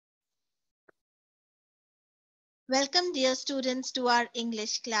Welcome, dear students, to our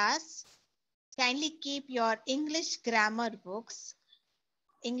English class. Kindly keep your English grammar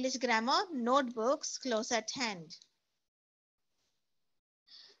notebooks close at hand.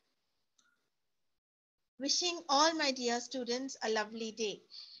 Wishing all my dear students a lovely day.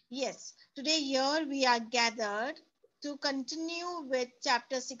 Yes, today here we are gathered to continue with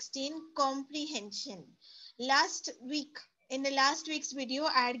chapter 16, Comprehension. In the last week's video,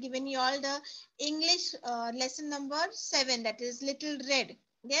 I had given you all the English lesson number 7, that is Little Red.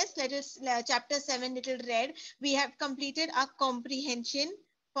 Yes, chapter 7, Little Red. We have completed our comprehension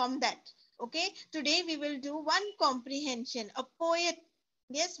from that. Okay, today we will do one comprehension, a poet.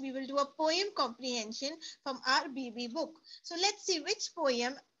 Yes, we will do a poem comprehension from our BB book. So let's see which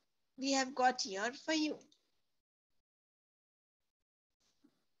poem we have got here for you.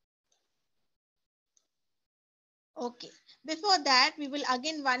 Okay, before that, we will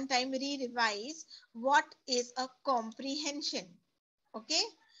again one time re-revise what is a comprehension. Okay,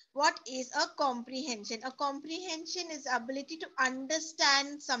 what is a comprehension? A comprehension is ability to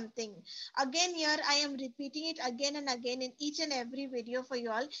understand something. Again, here I am repeating it again and again in each and every video for you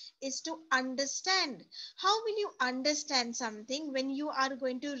all, is to understand. How will you understand something when you are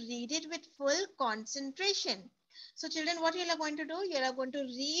going to read it with full concentration? So children, what you are going to do? You are going to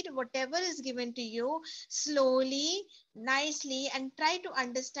read whatever is given to you slowly, nicely, and try to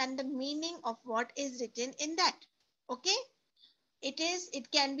understand the meaning of what is written in that. Okay?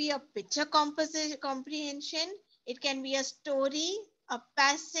 It can be a picture comprehension, it can be a story, a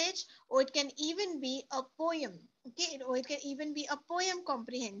passage, or it can even be a poem. Okay, or it can even be a poem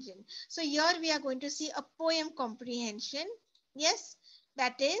comprehension. So here we are going to see a poem comprehension. Yes,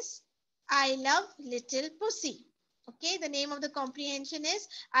 that is I Love Little Pussy. Okay, the name of the comprehension is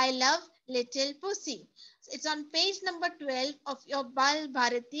I Love Little Pussy. It's on page number 12 of your Bal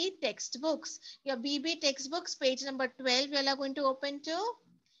Bharati textbooks. Your BB textbooks, page number 12, you all are going to open to.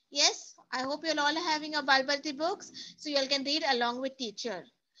 Yes, I hope you all are having a Bal Bharati books, so you all can read along with teacher.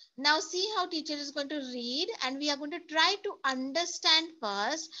 Now see how teacher is going to read, and we are going to try to understand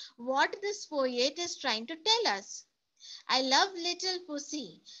first what this poet is trying to tell us. I love little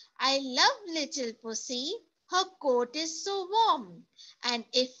pussy. I love little pussy. Her coat is so warm. And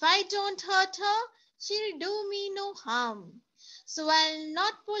if I don't hurt her, she'll do me no harm. So I'll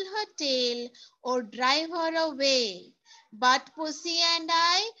not pull her tail or drive her away. But pussy and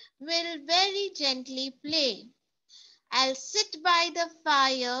I will very gently play. I'll sit by the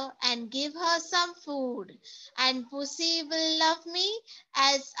fire and give her some food. And pussy will love me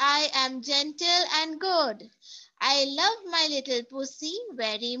as I am gentle and good. I love my little pussy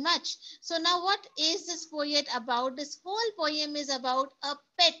very much. So now what is this poet about? This whole poem is about a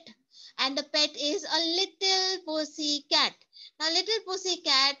pet. And the pet is a little pussy cat. Now little pussy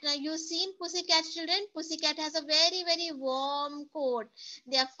cat, now you've seen pussy cat children. Pussy cat has a very, very warm coat.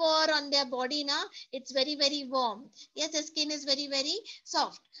 Their fur on their body now, it's very, very warm. Yes, the skin is very, very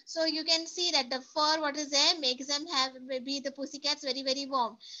soft. So you can see that the fur, what is there, makes them have maybe the pussy cats very, very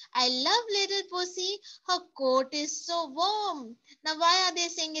warm. I love little pussy. Her coat is so warm. Now, why are they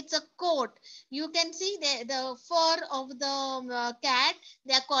saying it's a coat? You can see the fur of the cat.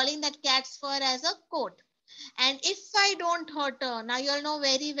 They are calling that cat's fur as a coat. And if I don't hurt her, now you all know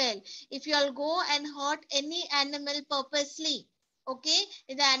very well, if you all go and hurt any animal purposely, okay,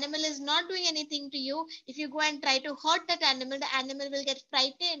 if the animal is not doing anything to you, if you go and try to hurt that animal, the animal will get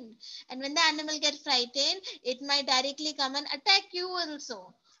frightened. And when the animal gets frightened, it might directly come and attack you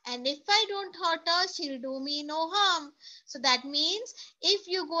also. And if I don't hurt her, she'll do me no harm. So that means if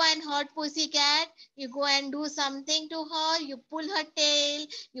you go and hurt pussycat, you go and do something to her, you pull her tail,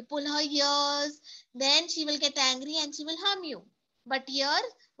 you pull her ears, then she will get angry and she will harm you. But here,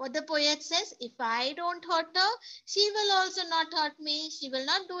 what the poet says, if I don't hurt her, she will also not hurt me. She will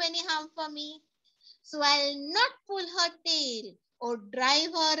not do any harm for me. So I'll not pull her tail or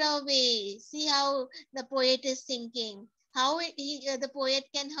drive her away. See how the poet is thinking. How the poet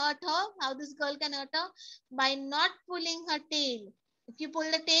can hurt her, how this girl can hurt her? By not pulling her tail. If you pull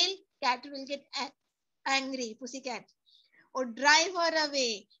the tail, cat will get angry, pussycat. Or drive her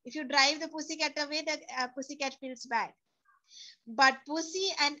away. If you drive the pussycat away, the pussycat feels bad. But pussy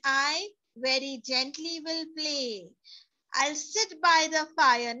and I very gently will play. I'll sit by the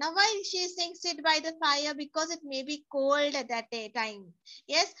fire. Now, why she is saying sit by the fire? Because it may be cold at that time.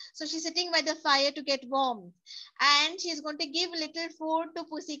 Yes, so she's sitting by the fire to get warm. And she's going to give little food to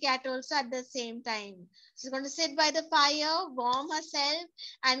pussycat also at the same time. She's going to sit by the fire, warm herself,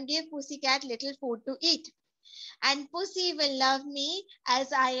 and give pussycat little food to eat. And pussy will love me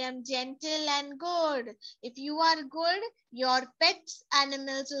as I am gentle and good. If you are good, your pets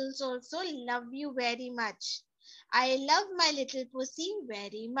animals will also love you very much. I love my little pussy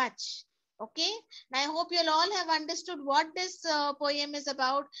very much. Okay, now I hope you all have understood what this poem is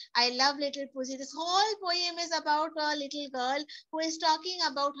about. I love little pussy. This whole poem is about a little girl who is talking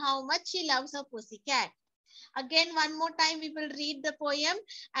about how much she loves her pussy cat. Again, one more time, we will read the poem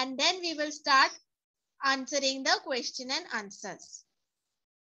and then we will start answering the question and answers.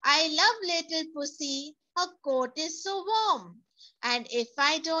 I love little pussy. Her coat is so warm. And if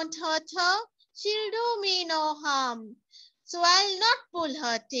I don't hurt her, she'll do me no harm. So I'll not pull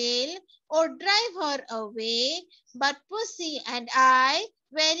her tail or drive her away, but pussy and I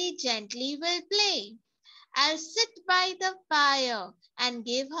very gently will play. I'll sit by the fire and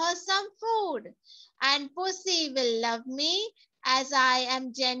give her some food, and pussy will love me as I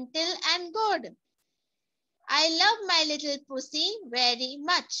am gentle and good. I love my little pussy very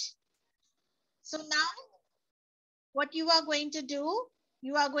much. So now what you are going to do,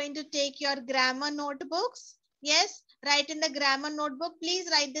 you are going to take your grammar notebooks. Yes, write in the grammar notebook. Please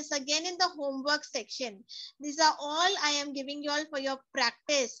write this again in the homework section. These are all I am giving you all for your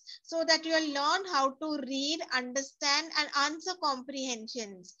practice so that you will learn how to read, understand and answer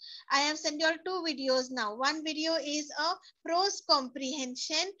comprehensions. I have sent you all two videos now. One video is a prose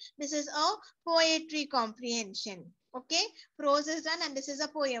comprehension. This is a poetry comprehension. Okay, prose is done and this is a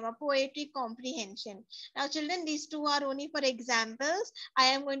poem, a poetry comprehension. Now children, these two are only for examples. I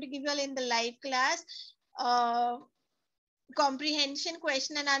am going to give you all in the live class comprehension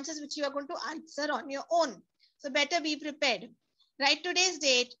question and answers which you are going to answer on your own. So better be prepared. Write today's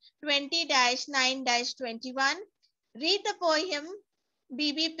date 20-9-21. Read the poem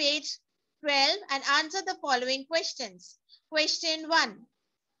BB page 12 and answer the following questions. Question 1.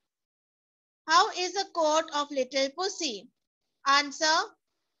 How is the coat of little pussy? Answer.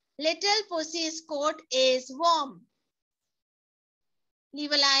 Little pussy's coat is warm.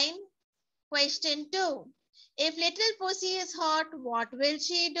 Leave a line. Question 2. If little pussy is hurt, what will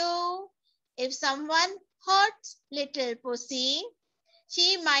she do? If someone hurts little pussy,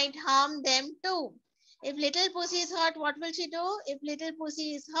 she might harm them too. If little pussy is hurt, what will she do? If little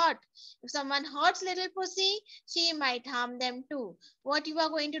pussy is hurt, if someone hurts little pussy, she might harm them too. What you are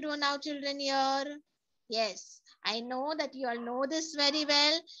going to do now, children, here? Yes, I know that you all know this very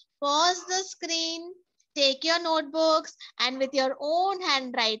well. Pause the screen. Take your notebooks and with your own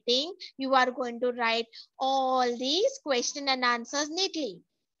handwriting, you are going to write all these question and answers neatly.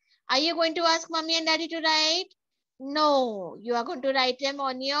 Are you going to ask mommy and daddy to write? No, you are going to write them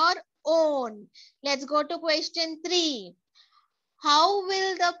on your own. Let's go to question 3. How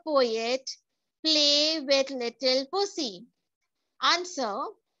will the poet play with little pussy?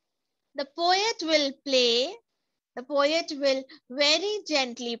 Answer. The poet will very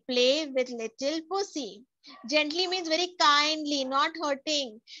gently play with little pussy. Gently means very kindly, not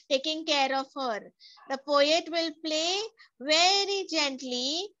hurting, taking care of her. The poet will play very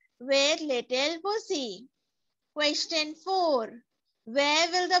gently with little pussy. Question 4. Where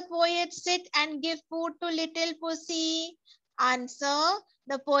will the poet sit and give food to little pussy? Answer.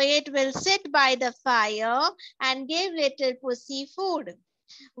 The poet will sit by the fire and give little pussy food.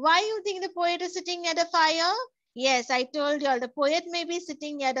 Why you think the poet is sitting near the fire? Yes, I told you all the poet may be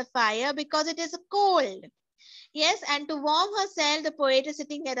sitting near the fire because it is cold. Yes, and to warm herself, the poet is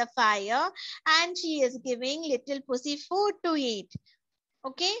sitting near the fire and she is giving little pussy food to eat.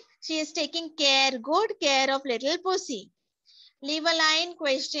 Okay, she is taking good care of little pussy. Leave a line.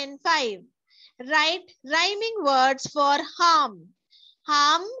 Question 5. Write rhyming words for harm.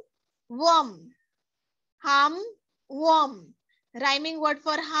 Harm, worm. Harm, worm. Rhyming word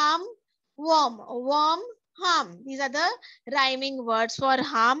for harm, worm. Worm, harm. These are the rhyming words for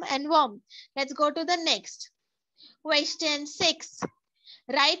harm and worm. Let's go to the next. Question 6.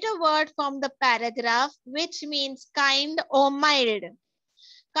 Write a word from the paragraph which means kind or mild.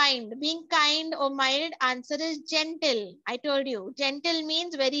 Kind. Being kind or mild, answer is gentle. I told you. Gentle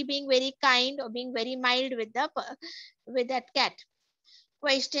means being very kind or being very mild with that cat.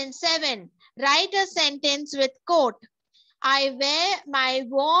 Question 7. Write a sentence with coat. I wear my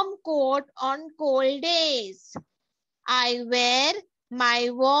warm coat on cold days. I wear my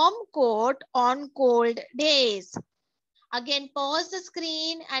warm coat on cold days. Again, pause the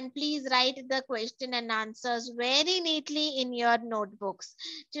screen and please write the question and answers very neatly in your notebooks.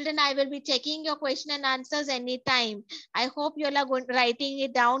 Children, I will be checking your question and answers anytime. I hope you all are writing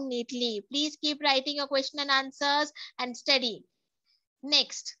it down neatly. Please keep writing your question and answers and study.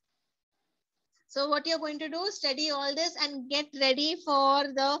 Next. So what you're going to do, study all this and get ready for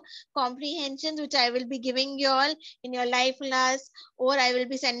the comprehensions which I will be giving you all in your live class, or I will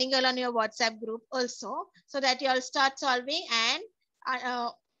be sending you all on your WhatsApp group also, so that you all start solving and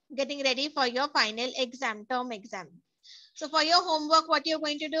getting ready for your final exam, term exam. So for your homework, what you're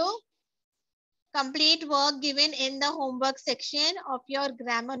going to do? Complete work given in the homework section of your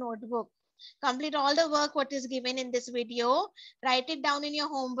grammar notebook. Complete all the work what is given in this video. Write it down in your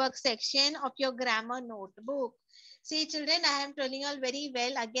homework section of your grammar notebook. See children, I am telling you all very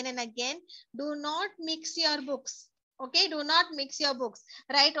well again and again. Do not mix your books. Okay, do not mix your books.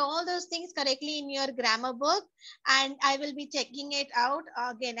 Write all those things correctly in your grammar book and I will be checking it out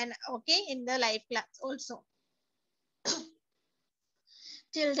again and okay in the live class also.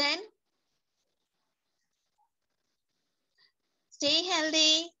 Till then, stay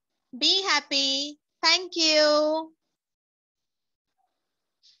healthy, be happy. Thank you.